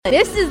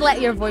This is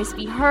Let Your Voice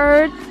Be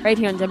Heard, right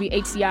here on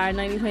WHCR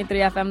 90.3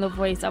 FM, the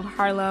voice of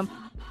Harlem.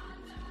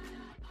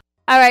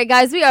 All right,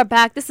 guys, we are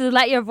back. This is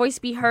Let Your Voice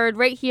Be Heard,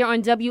 right here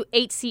on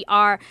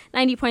WHCR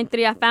 90.3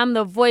 FM,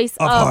 the voice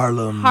of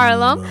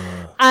Harlem.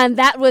 And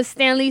that was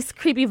Stanley's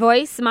creepy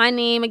voice. My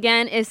name,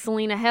 again, is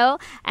Selena Hill,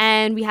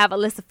 and we have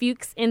Alyssa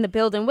Fuchs in the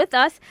building with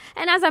us.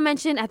 And as I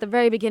mentioned at the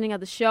very beginning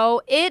of the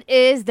show, it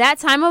is that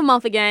time of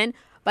month again,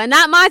 but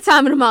not my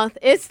time of the month.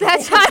 It's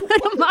that time of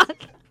the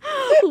month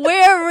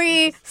where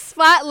we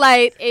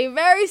spotlight a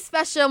very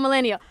special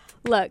millennial.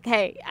 Look,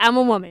 hey, I'm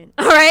a woman,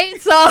 all right?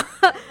 So,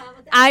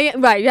 you have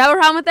a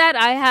problem with that?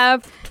 I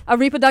have a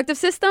reproductive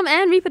system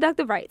and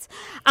reproductive rights.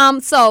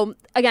 So,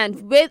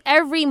 again, with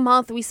every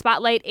month, we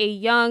spotlight a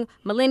young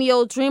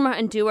millennial dreamer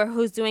and doer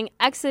who's doing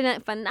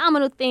excellent,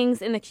 phenomenal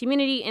things in the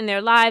community, in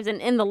their lives,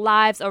 and in the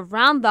lives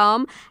around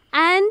them.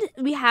 And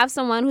we have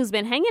someone who's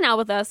been hanging out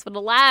with us for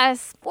the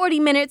last 40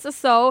 minutes or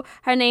so.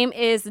 Her name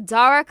is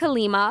Dara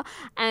Kalima,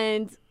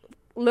 and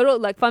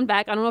little fun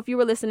fact, I don't know if you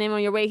were listening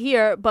on your way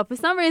here, but for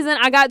some reason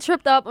I got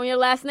tripped up on your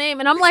last name,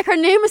 and I'm like, her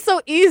name is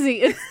so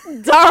easy. It's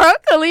Dara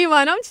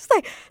Kalima, and I'm just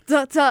like,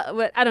 duh,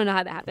 but I don't know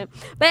how that happened.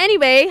 But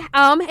anyway,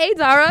 hey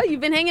Dara,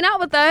 you've been hanging out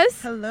with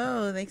us.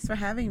 Hello, thanks for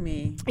having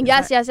me.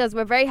 Yes,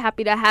 we're very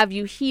happy to have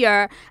you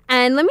here.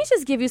 And let me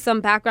just give you some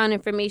background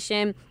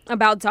information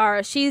about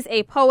Dara. She's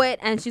a poet,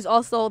 and she's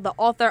also the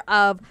author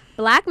of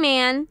Black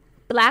Man,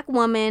 Black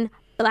Woman,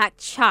 Black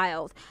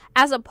Child.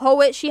 As a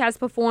poet, she has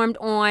performed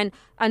on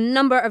a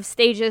number of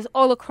stages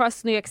all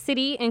across New York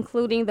City,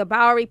 including the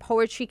Bowery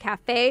Poetry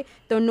Cafe,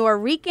 the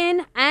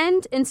Norican,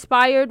 and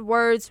Inspired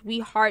Words We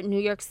Heart New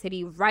York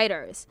City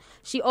Writers.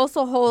 She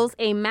also holds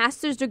a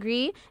master's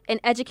degree in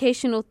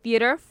educational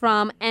theater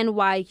from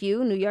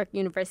NYU, New York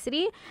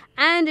University,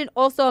 and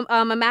also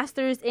a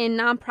master's in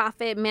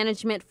nonprofit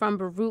management from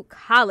Baruch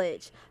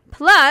College.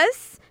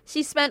 Plus,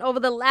 she spent over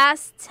the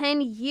last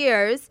 10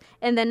 years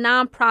in the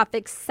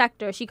nonprofit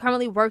sector. She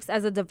currently works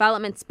as a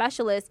development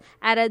specialist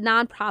at a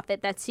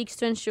nonprofit that seeks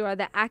to ensure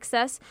the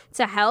access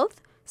to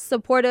health,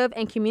 supportive,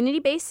 and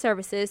community-based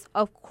services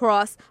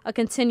across a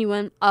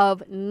continuum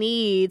of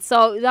needs.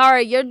 So,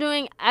 Dara, you're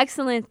doing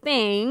excellent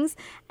things.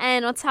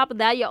 And on top of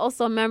that, you're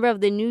also a member of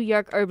the New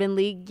York Urban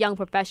League Young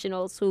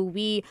Professionals, who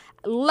we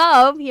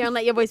love here and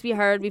Let Your Voice Be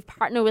Heard. We've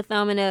partnered with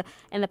them in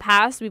the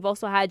past. We've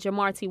also had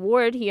Jamar T.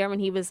 Ward here when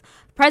he was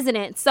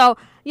president. So,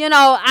 I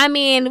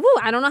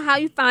don't know how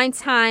you find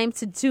time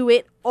to do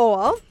it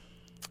all.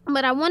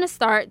 But I want to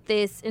start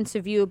this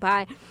interview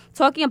by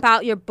talking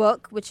about your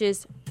book, which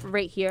is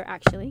right here,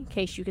 actually, in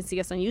case you can see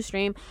us on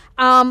Ustream.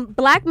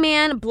 Black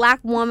Man,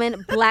 Black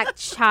Woman, Black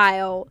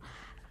Child.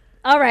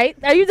 All right.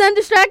 Are you done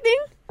distracting?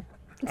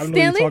 I don't know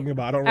what you're talking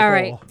about. I don't recall. All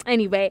right.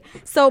 Anyway,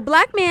 so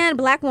Black Man,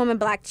 Black Woman,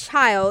 Black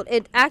Child.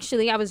 It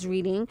actually, I was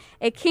reading,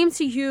 it came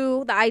to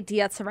you, the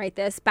idea to write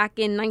this, back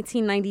in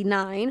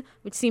 1999,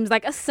 which seems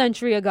like a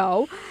century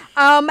ago.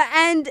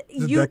 And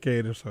a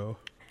decade or so.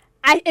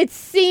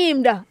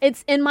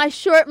 It's in my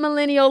short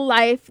millennial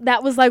life,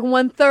 that was like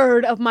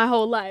 1/3 of my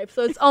whole life.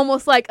 So it's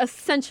almost like a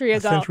century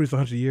ago. A century's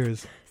 100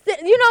 years.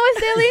 You know what,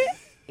 silly?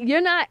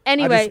 You're not.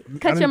 Anyway,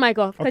 cut your mic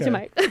off. Okay. Cut your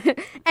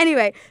mic.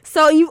 Anyway,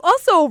 so you've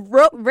also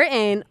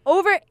written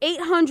over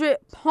 800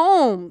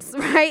 poems,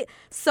 right?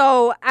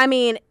 So,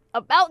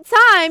 about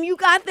time you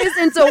got this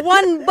into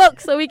one book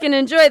so we can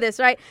enjoy this,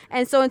 right?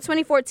 And so in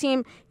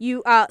 2014,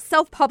 you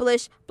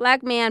self-published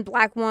Black Man,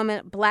 Black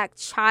Woman, Black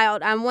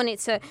Child. I wanted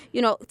to,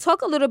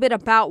 talk a little bit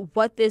about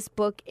what this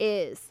book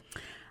is.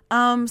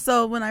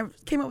 So when I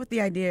came up with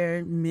the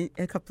idea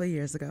a couple of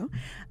years ago,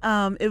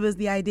 it was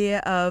the idea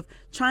of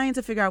trying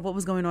to figure out what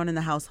was going on in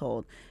the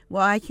household.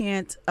 Why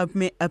can't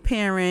a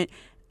parent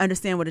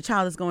understand what a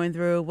child is going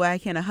through? Why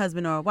can't a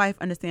husband or a wife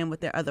understand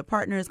what their other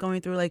partner is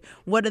going through? Like,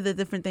 what are the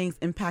different things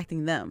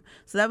impacting them?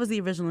 So that was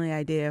the original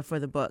idea for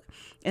the book.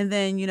 And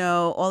then,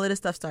 all of this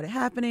stuff started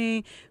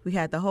happening. We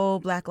had the whole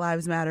Black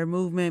Lives Matter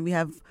movement. We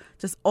have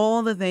just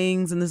all the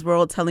things in this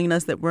world telling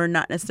us that we're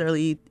not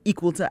necessarily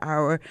equal to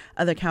our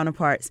other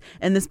counterparts.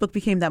 And this book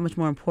became that much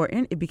more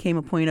important. It became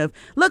a point of,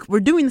 look,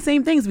 we're doing the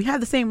same things. We have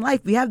the same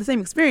life. We have the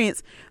same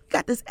experience. We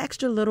got this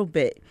extra little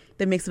bit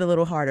that makes it a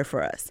little harder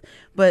for us.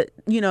 But,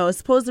 it's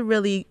supposed to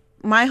really,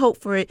 my hope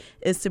for it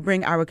is to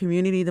bring our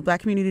community, the Black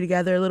community,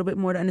 together a little bit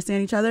more to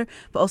understand each other,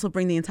 but also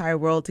bring the entire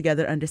world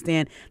together to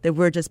understand that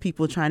we're just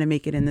people trying to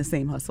make it in the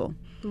same hustle.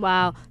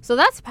 Wow. So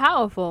that's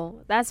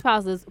powerful. It's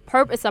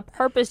a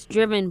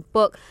purpose-driven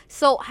book.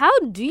 So how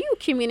do you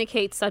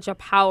communicate such a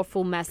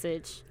powerful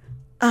message?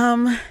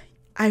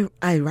 I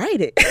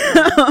write it.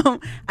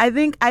 I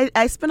think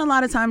I spend a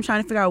lot of time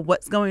trying to figure out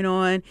what's going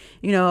on.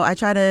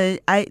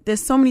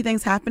 There's so many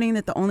things happening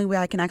that the only way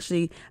I can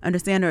actually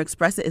understand or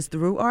express it is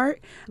through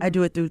art. I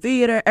do it through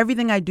theater.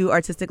 Everything I do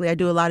artistically, I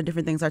do a lot of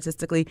different things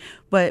artistically.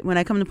 But when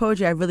I come to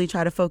poetry, I really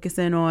try to focus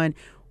in on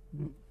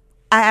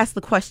I ask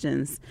the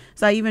questions.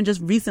 So I even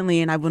just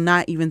recently, and I will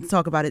not even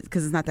talk about it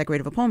because it's not that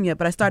great of a poem yet,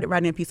 but I started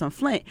writing a piece on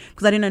Flint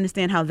because I didn't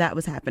understand how that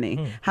was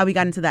happening, how we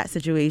got into that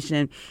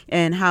situation,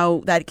 and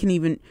how that can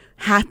even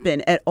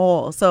happen at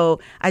all. So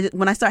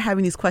when I start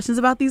having these questions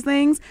about these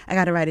things, I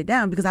got to write it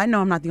down because I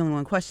know I'm not the only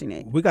one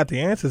questioning. We got the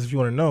answers if you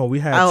want to know. We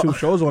had 2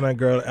 shows on that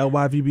girl,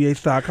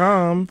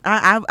 lyvbh.com.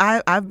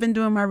 I've been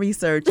doing my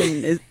research,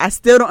 and I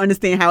still don't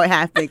understand how it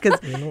happened because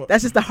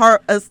that's just the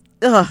heart. I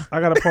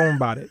got a poem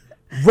about it.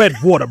 Red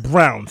water,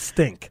 brown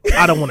stink.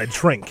 I don't want to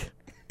drink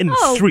in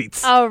the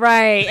streets. All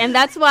right, and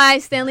that's why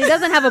Stanley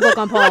doesn't have a book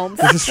on poems.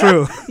 This is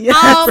true.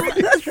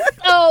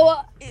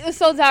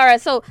 So Dara,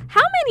 so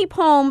how many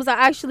poems are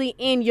actually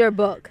in your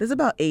book? There's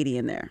about 80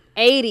 in there.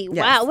 80. Yes.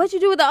 Wow. What'd you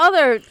do with the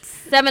other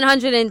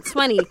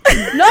 720?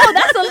 No,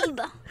 that's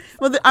a.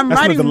 Well,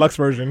 That's the deluxe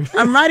version.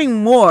 I'm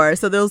writing more,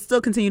 so there'll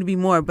still continue to be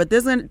more. But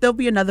there'll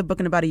be another book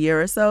in about a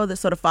year or so that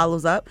sort of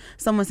follows up.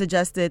 Someone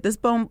suggested this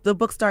poem. The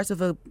book starts with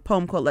a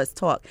poem called "Let's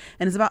Talk,"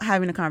 and it's about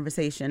having a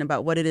conversation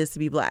about what it is to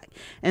be Black.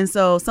 And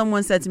so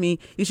someone said to me,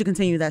 "You should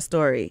continue that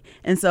story."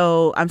 And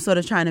so I'm sort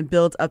of trying to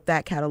build up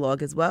that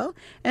catalog as well.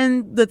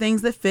 And the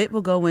things that fit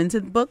will go into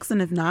the books,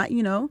 and if not,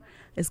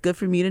 it's good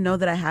for me to know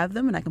that I have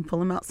them and I can pull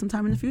them out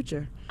sometime in the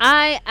future.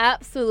 I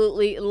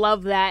absolutely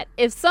love that.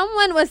 If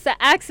someone was to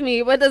ask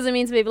me, what does it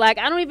mean to be Black?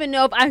 I don't even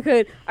know if I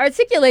could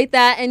articulate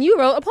that, and you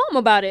wrote a poem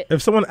about it.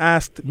 If someone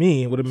asked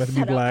me what it meant to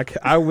be Black,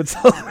 I would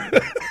tell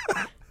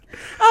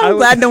I'm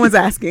glad no one's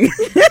asking.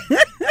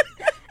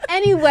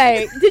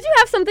 Anyway, did you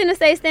have something to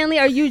say, Stanley,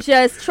 or are you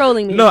just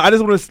trolling me? No, I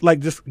just want to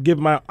just give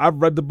I've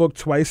read the book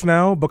twice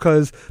now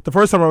because the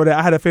first time I read it,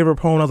 I had a favorite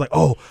poem. I was like,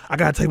 oh, I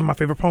got to tell you my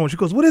favorite poem. She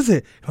goes, what is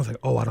it? And I was like,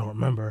 oh, I don't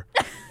remember.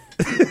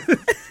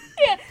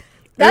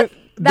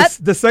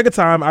 The second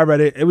time I read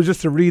it, it was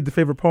just to read the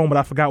favorite poem, but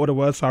I forgot what it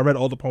was, so I read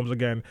all the poems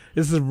again.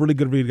 This is a really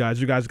good read, guys.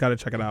 You guys got to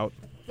check it out.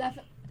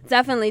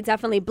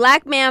 Definitely.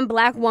 Black Man,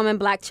 Black Woman,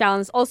 Black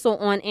Child is also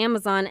on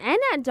Amazon and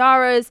at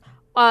Dara's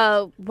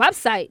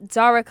website,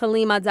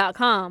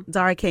 darakalima.com.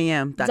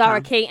 darakm.com.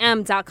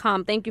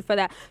 darakm.com. Thank you for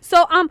that.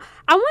 So I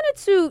wanted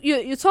to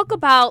you talk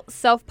about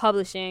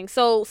self-publishing.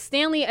 So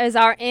Stanley is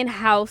our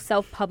in-house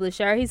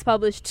self-publisher. He's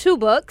published 2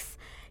 books.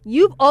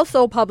 You've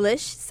also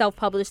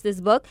self-published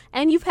this book,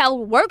 and you've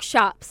held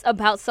workshops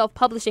about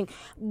self-publishing.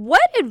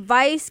 What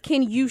advice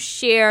can you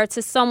share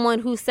to someone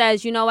who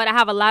says, you know what, I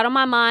have a lot on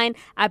my mind.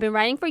 I've been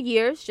writing for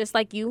years, just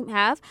like you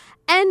have,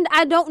 and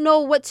I don't know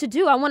what to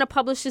do. I want to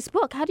publish this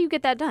book. How do you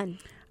get that done?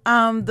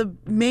 The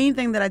main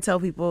thing that I tell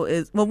people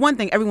is, well, one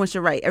thing, everyone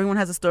should write. Everyone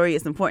has a story.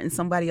 It's important.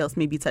 Somebody else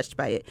may be touched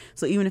by it.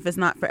 So even if it's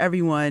not for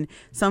everyone,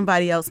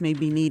 somebody else may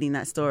be needing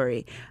that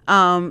story.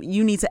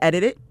 You need to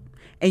edit it.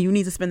 And you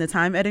need to spend the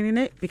time editing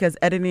it because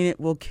editing it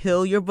will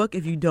kill your book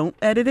if you don't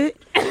edit it.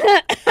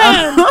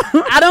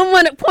 I don't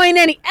want to point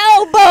any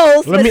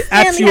elbows. Let me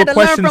ask you a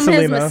question,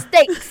 Selena. His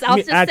mistakes. I'll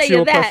just say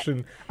you that.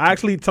 Question. I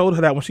actually told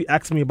her that when she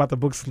asked me about the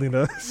book,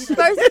 Selena.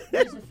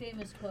 There's a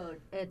famous quote.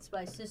 It's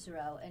by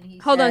Cicero, and he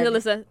Hold on,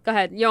 Alyssa. Go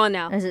ahead. You're on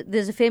now.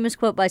 There's a famous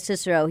quote by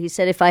Cicero. He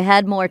said, "If I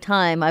had more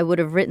time, I would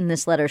have written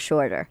this letter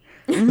shorter."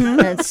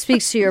 And it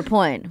speaks to your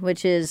point,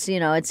 which is,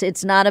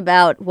 it's not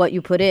about what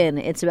you put in;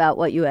 it's about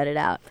what you edit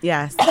out.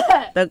 Yes,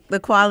 the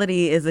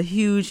quality is a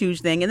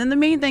huge thing, and then the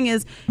main thing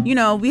is,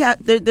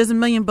 there's a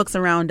million books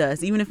around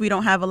us. Even if we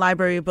don't have a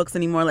library of books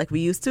anymore like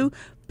we used to,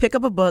 pick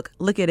up a book,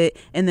 look at it,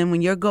 and then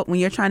when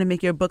you're trying to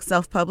make your book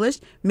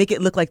self-published, make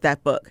it look like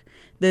that book.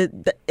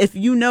 If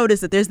you notice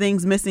that there's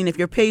things missing, if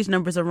your page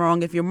numbers are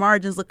wrong, if your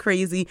margins look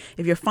crazy,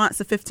 if your fonts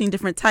are 15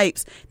 different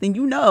types, then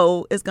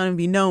it's going to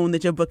be known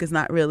that your book is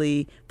not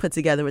really put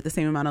together with the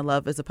same amount of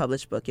love as a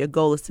published book. Your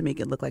goal is to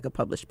make it look like a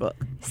published book.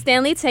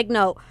 Stanley, take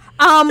note.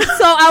 So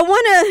I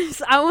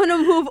want to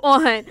move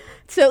on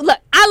to look.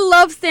 I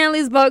love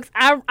Stanley's books.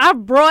 I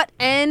brought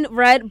and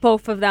read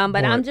both of them,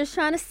 but I'm just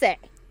trying to say.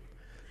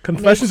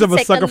 Confessions of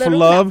a Sucker for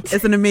Love.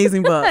 It's an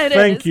amazing book.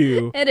 Thank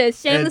you. It is.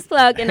 Shameless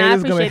plug, and I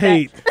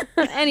appreciate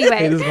that. Anyway.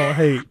 Haters gonna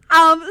hate.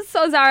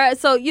 So Zara,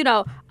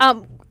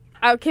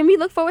 can we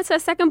look forward to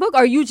a second book, or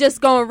are you just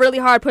going really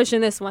hard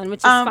pushing this one, which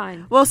is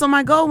fine? Well, so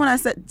my goal when I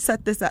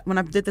set this up, when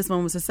I did this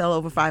one, was to sell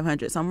over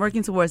 500. So I'm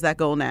working towards that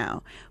goal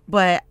now.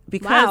 But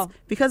because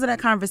of that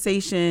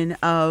conversation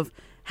of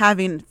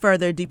having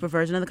deeper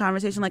version of the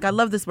conversation. Like, I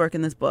love this work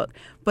in this book,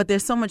 but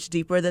there's so much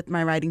deeper that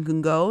my writing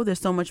can go. There's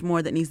so much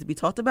more that needs to be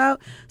talked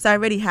about. So I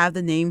already have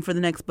the name for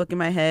the next book in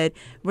my head.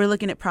 We're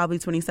looking at probably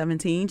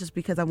 2017, just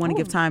because I want to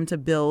give time to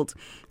build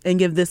and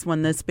give this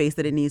one the space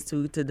that it needs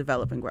to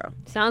develop and grow.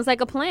 Sounds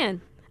like a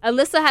plan.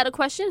 Alyssa had a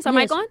question. Is our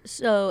mic on?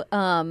 So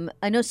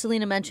I know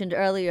Selena mentioned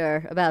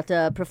earlier about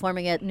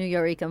performing at New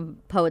Eureka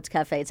Poets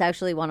Cafe. It's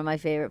actually one of my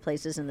favorite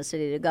places in the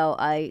city to go.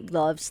 I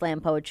love slam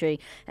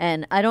poetry.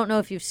 And I don't know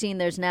if you've seen,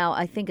 there's now,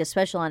 I think, a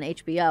special on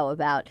HBO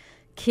about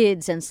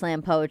kids and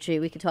slam poetry.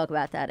 We could talk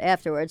about that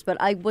afterwards. But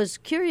I was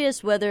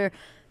curious whether,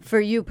 for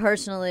you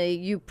personally,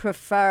 you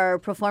prefer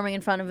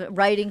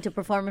writing to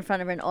perform in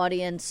front of an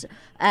audience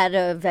at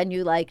a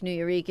venue like New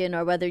Eurekan,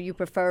 or whether you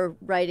prefer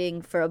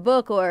writing for a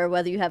book, or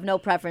whether you have no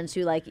preference,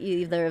 you like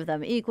either of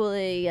them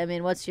equally. I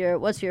mean, what's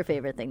your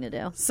favorite thing to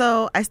do?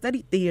 So I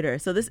studied theater,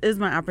 so this is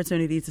my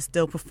opportunity to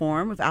still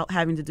perform without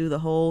having to do the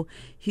whole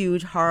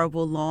huge,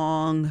 horrible,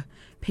 long,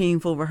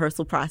 painful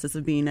rehearsal process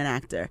of being an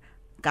actor.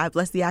 God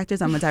bless the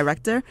actors. I'm a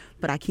director,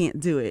 but I can't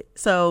do it.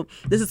 So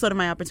this is sort of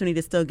my opportunity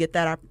to still get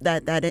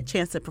that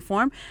chance to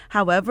perform.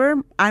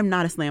 However, I'm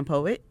not a slam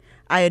poet.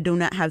 I do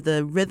not have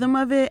the rhythm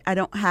of it. I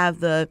don't have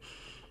there's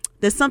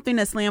something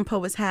that slam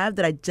poets have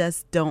that I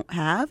just don't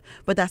have,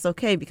 but that's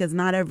okay because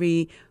not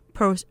every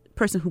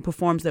person who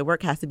performs their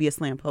work has to be a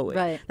slam poet.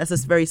 Right. That's a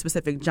very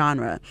specific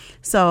genre.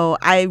 So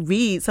I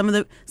read some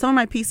of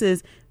my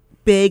pieces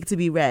big to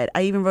be read.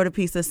 I even wrote a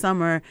piece this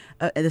summer,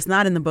 and it's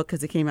not in the book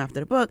because it came after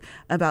the book,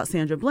 about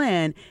Sandra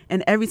Bland.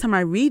 And every time I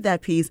read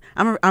that piece,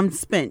 I'm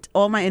spent.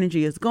 All my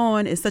energy is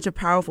gone. It's such a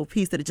powerful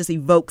piece that it just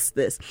evokes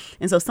this.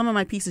 And so some of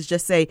my pieces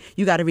just say,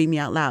 you got to read me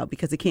out loud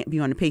because it can't be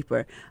on the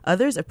paper.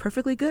 Others are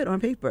perfectly good on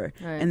paper.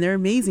 Right. And they're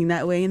amazing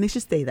that way, and they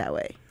should stay that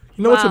way.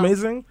 You know what's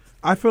amazing?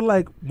 I feel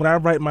like when I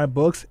write my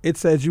books, it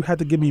says you had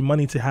to give me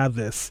money to have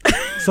this.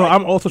 So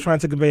I'm also trying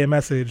to convey a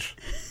message,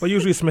 but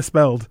usually it's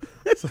misspelled.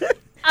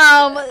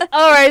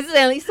 All right,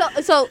 Stanley. So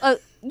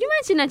you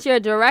mentioned that you're a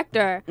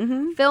director,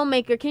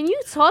 filmmaker. Can you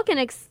talk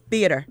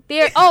Theater.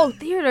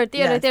 Theater.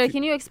 Yes.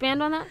 Can you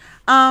expand on that?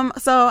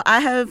 So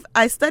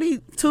I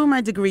studied two of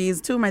my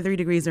 3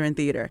 degrees are in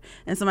theater.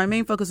 And so my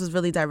main focus was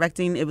really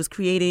directing. It was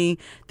creating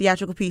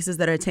theatrical pieces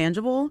that are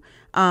tangible.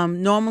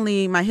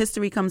 Normally my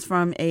history comes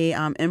from a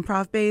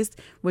improv based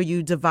where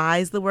you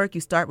devise the work.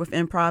 You start with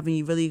improv and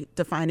you really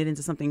define it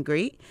into something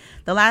great.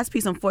 The last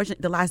piece,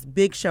 the last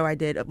big show I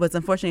did was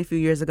unfortunately a few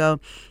years ago.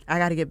 I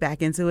got to get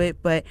back into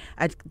it, but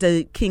I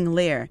did King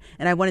Lear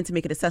and I wanted to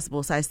make it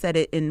accessible. So I set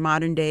it in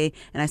modern day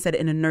and I set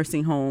it in a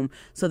nursing home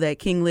so that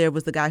King Lear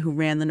was the guy who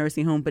ran the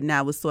nursing home, but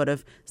now was sort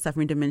of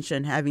suffering dementia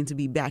and having to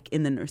be back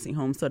in the nursing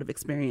home sort of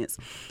experience.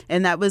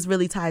 And that was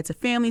really tied to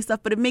family stuff,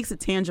 but it makes it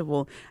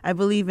tangible. I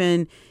believe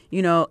in,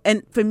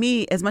 and for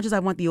me, as much as I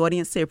want the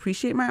audience to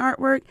appreciate my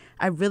artwork,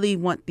 I really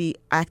want the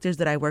actors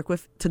that I work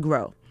with to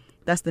grow.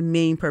 That's the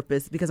main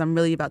purpose because I'm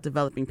really about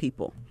developing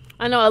people.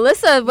 I know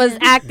Alyssa was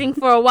acting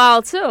for a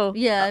while too.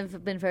 Yeah,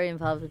 I've been very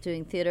involved with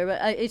doing theater.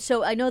 But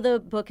so I know the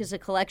book is a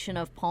collection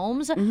of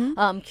poems. Mm-hmm.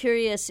 I'm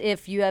curious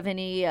if you have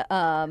any,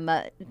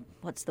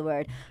 what's the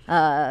word?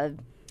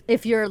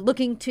 If you're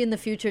looking to in the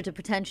future to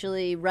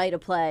potentially write a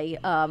play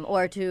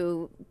or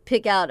to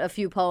pick out a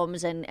few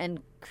poems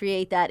and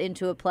create that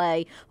into a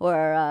play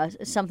or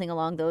something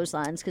along those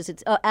lines, because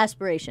it's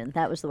aspiration.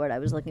 That was the word I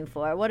was looking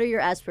for. What are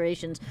your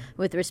aspirations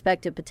with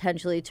respect to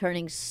potentially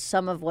turning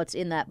some of what's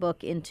in that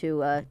book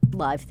into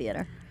live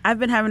theater? I've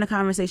been having a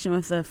conversation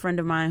with a friend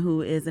of mine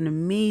who is an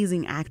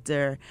amazing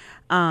actor,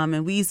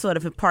 and we sort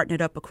of have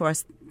partnered up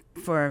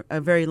for a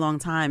very long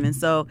time. And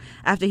so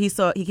after he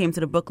came to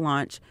the book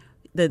launch,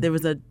 there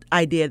was an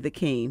idea that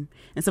came.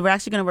 And so we're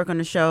actually going to work on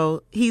the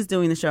show. He's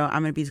doing the show.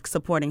 I'm going to be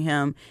supporting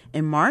him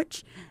in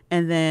March.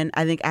 And then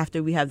I think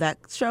after we have that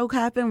show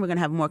happen, we're going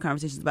to have more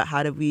conversations about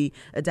how do we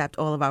adapt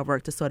all of our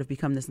work to sort of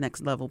become this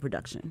next level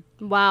production.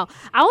 Wow.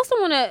 I also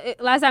want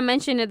to, as I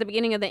mentioned at the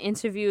beginning of the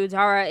interview,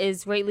 Dara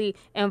is greatly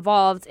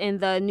involved in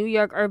the New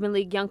York Urban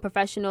League Young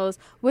Professionals,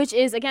 which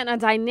is, again, a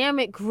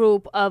dynamic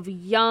group of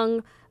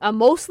young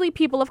mostly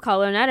people of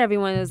color. Not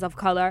everyone is of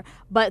color,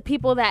 but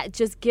people that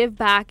just give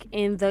back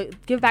to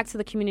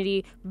the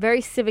community,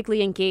 very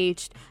civically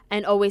engaged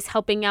and always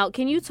helping out.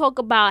 Can you talk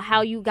about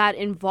how you got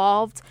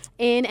involved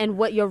in and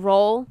what your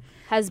role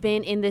has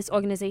been in this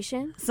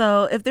organization?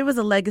 So if there was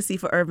a legacy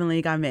for Urban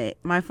League, I'm it.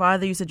 My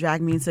father used to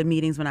drag me into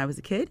meetings when I was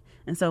a kid.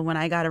 And so when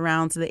I got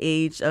around to the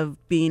age of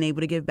being able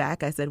to give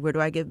back, I said, where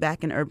do I give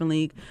back? And Urban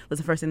League was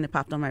the first thing that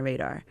popped on my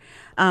radar.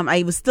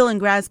 I was still in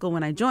grad school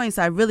when I joined,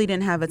 so I really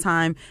didn't have a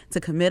time to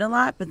commit a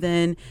lot. But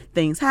then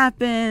things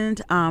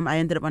happened. I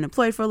ended up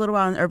unemployed for a little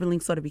while, and Urban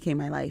League sort of became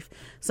my life.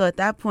 So at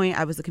that point,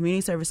 I was the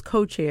community service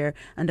co-chair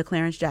under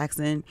Clarence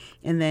Jackson.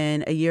 And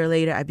then a year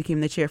later, I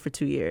became the chair for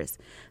 2 years.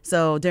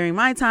 So during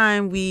my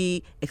time,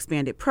 we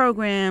expanded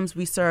programs.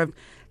 We served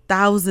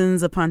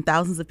thousands upon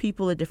thousands of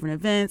people at different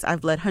events.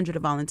 I've led hundreds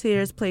of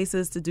volunteers,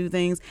 places to do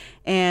things.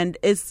 And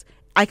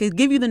I could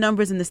give you the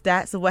numbers and the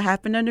stats of what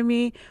happened under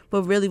me,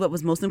 but really what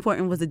was most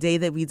important was the day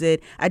that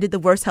I did the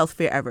worst health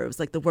fair ever. It was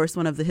like the worst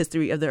one of the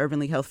history of the Urban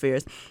League health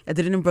fairs. I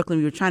did it in Brooklyn.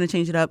 We were trying to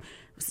change it up.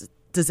 It was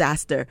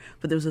disaster.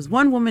 But there was this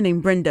one woman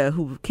named Brenda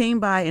who came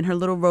by in her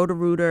little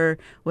Roto-Rooter,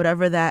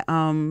 whatever that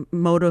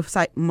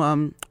motorized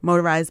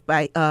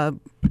by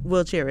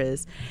wheelchair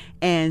is,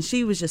 and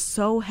she was just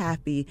so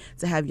happy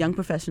to have young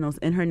professionals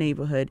in her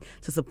neighborhood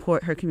to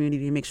support her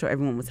community and make sure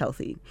everyone was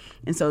healthy.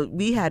 And so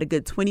we had a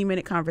good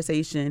 20-minute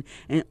conversation,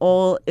 and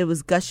it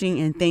was gushing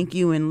and thank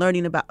you and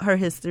learning about her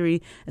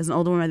history as an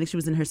older woman. I think she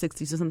was in her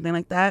 60s or something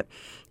like that,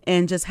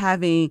 and just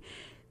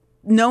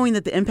knowing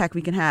that the impact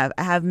we can have.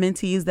 I have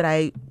mentees that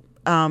I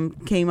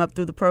came up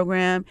through the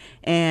program,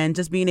 and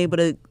just being able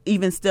to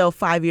even still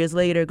 5 years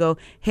later go,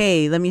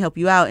 hey, let me help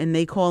you out, and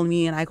they call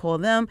me and I call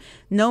them,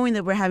 knowing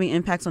that we're having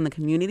impacts on the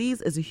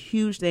communities is a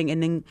huge thing.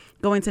 And then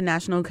going to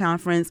national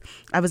conference,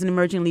 I was an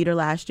emerging leader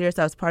last year,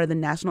 so I was part of the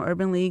National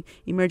Urban League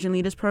Emerging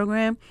Leaders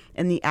Program,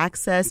 and the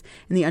access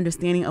and the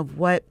understanding of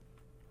what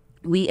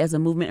we as a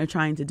movement are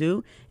trying to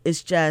do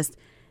is just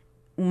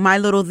my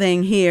little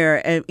thing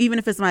here, even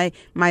if it's my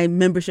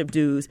membership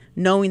dues,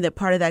 knowing that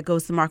part of that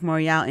goes to Mark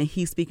Morial and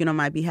he's speaking on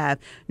my behalf,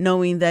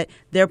 knowing that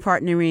they're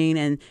partnering,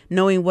 and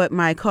knowing what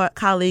my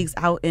colleagues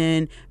out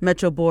in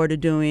Metro Board are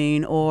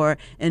doing or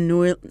in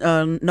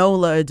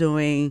NOLA are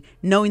doing,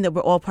 knowing that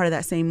we're all part of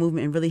that same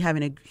movement and really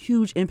having a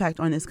huge impact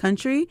on this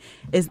country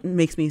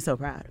makes me so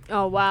proud.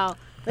 Oh, wow.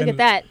 Look at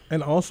that.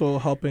 And also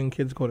helping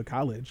kids go to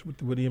college with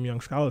the William Young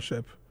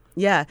Scholarship.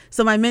 Yeah.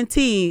 So my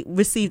mentee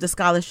received a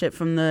scholarship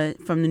from the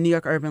New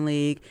York Urban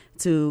League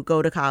to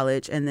go to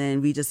college, and then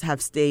we just have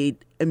stayed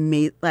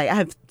amazing. Like, I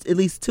have at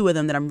least 2 of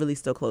them that I'm really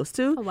still close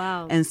to. Oh,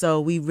 wow. And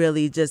so we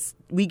really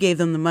we gave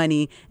them the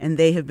money, and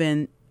they have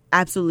been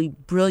absolutely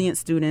brilliant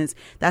students.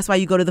 That's why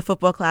you go to the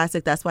football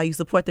classic. That's why you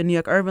support the New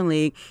York Urban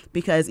League,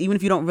 because even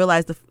if you don't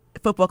realize the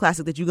football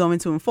classic that you go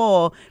into in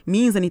fall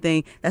means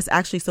anything, that's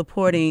actually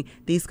supporting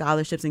these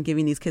scholarships and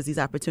giving these kids these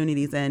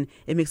opportunities, and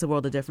it makes a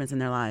world of difference in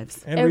their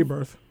lives. And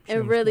rebirth.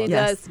 It really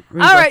Yes, does.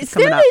 rebirth All right, is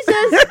coming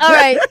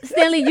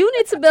Stanley, you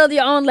need to build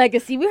your own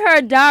legacy. We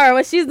heard Dara,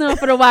 what she's doing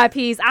for the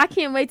YPs. I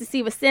can't wait to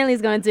see what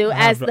Stanley's going to do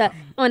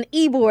on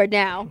e-board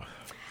now.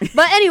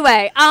 But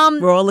anyway,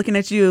 we're all looking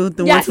at you,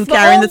 the ones who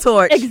carrying the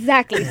torch.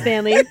 Exactly,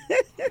 Stanley.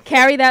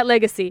 Carry that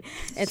legacy.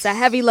 It's a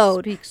heavy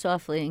load. Speak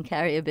softly and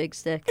carry a big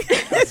stick.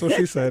 That's what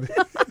she said.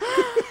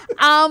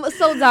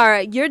 So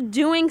Dara, you're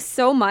doing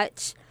so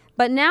much,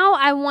 but now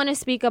I want to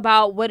speak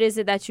about what is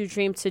it that you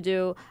dream to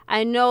do.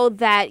 I know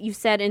that you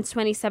said in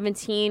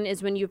 2017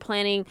 is when you're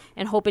planning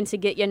and hoping to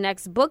get your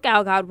next book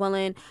out, God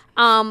willing.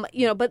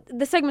 But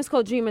the segment's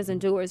called Dreamers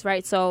and Doers,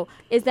 right? So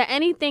is there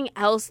anything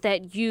else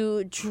that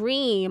you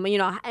dream, and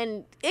your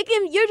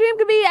dream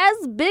could be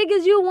as big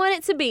as you want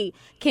it to be.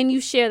 Can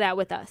you share that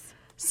with us?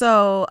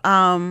 So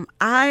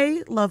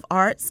I love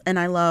arts, and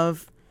I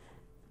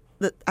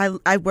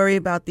worry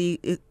about the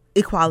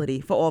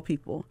equality for all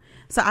people.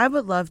 So I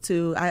would love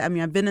to,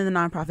 I've been in the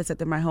nonprofit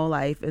sector my whole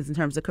life in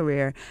terms of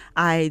career.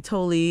 I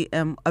totally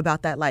am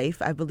about that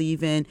life. I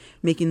believe in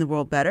making the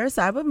world better.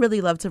 So I would really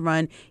love to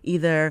run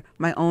either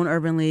my own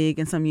urban league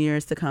in some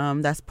years to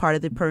come. That's part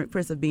of the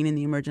purpose of being in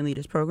the Emerging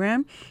Leaders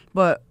Program,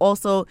 but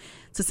also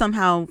to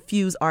somehow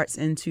fuse arts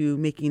into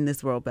making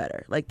this world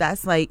better. Like,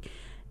 that's like,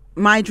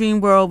 my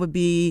dream world would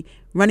be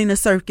running a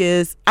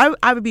circus.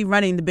 I would be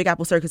running the Big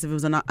Apple Circus if it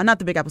was not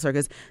the Big Apple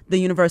Circus, the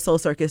Universal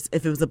Circus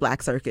if it was a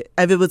black circuit,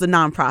 if it was a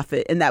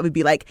nonprofit, and that would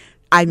be like,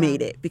 I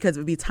made it, because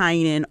it would be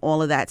tying in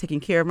all of that, taking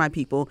care of my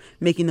people,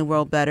 making the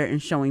world better, and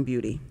showing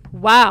beauty.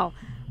 Wow.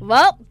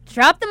 Well,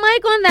 drop the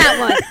mic on that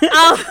one.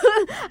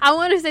 I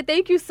want to say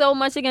thank you so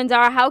much again,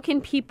 Dara. How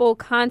can people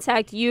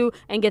contact you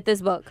and get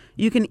this book?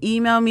 You can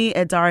email me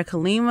at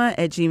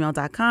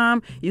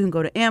darakalima@gmail.com. You can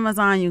go to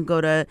Amazon. You can go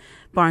to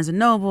Barnes &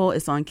 Noble.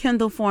 It's on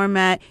Kindle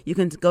format. You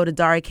can go to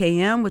Dara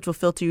KM, which will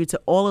filter you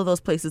to all of those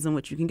places in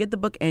which you can get the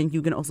book, and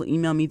you can also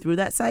email me through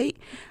that site.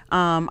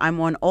 I'm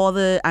on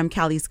I'm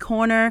Callie's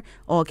Corner,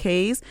 all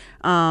K's,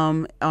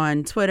 on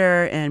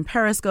Twitter and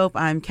Periscope.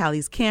 I'm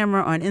Callie's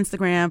Camera on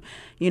Instagram.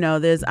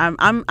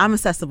 I'm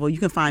accessible. You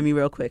can find me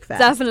real quick, fast.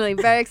 Definitely,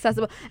 very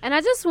accessible. And I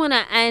just want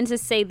to end to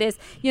say this,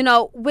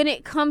 when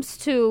it comes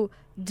to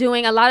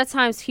doing, a lot of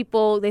times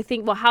people, they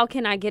think, well, how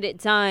can I get it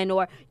done?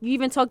 Or you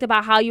even talked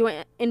about how you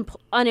were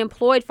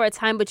unemployed for a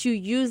time, but you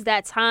used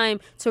that time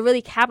to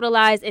really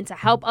capitalize and to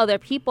help other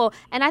people.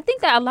 And I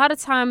think that a lot of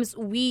times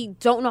we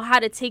don't know how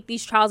to take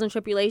these trials and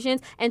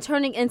tribulations and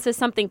turning into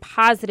something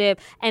positive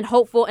and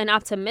hopeful and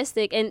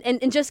optimistic,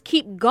 and just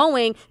keep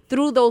going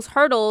through those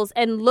hurdles,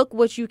 and look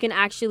what you can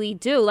actually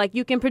do. Like,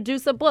 you can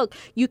produce a book,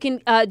 you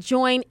can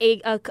join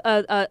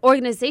a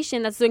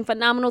organization that's doing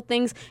phenomenal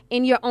things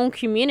in your own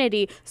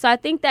community. So I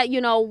think that,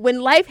 when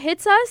life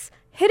hits us,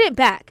 hit it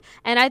back.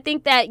 And I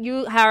think that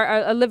you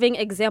are a living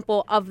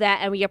example of that,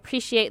 and we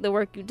appreciate the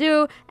work you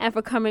do and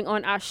for coming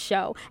on our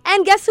show.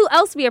 And guess who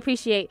else we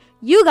appreciate?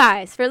 You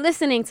guys, for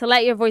listening to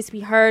Let Your Voice Be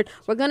Heard.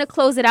 We're going to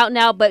close it out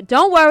now, but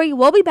don't worry,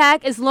 we'll be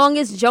back as long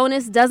as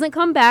Jonas doesn't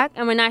come back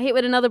and we're not hit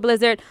with another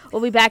blizzard.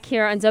 We'll be back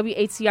here on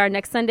WHCR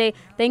next Sunday.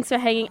 Thanks for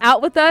hanging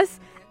out with us,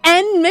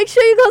 and make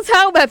sure you go to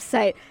our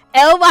website,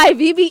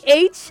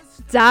 lyvbh.com.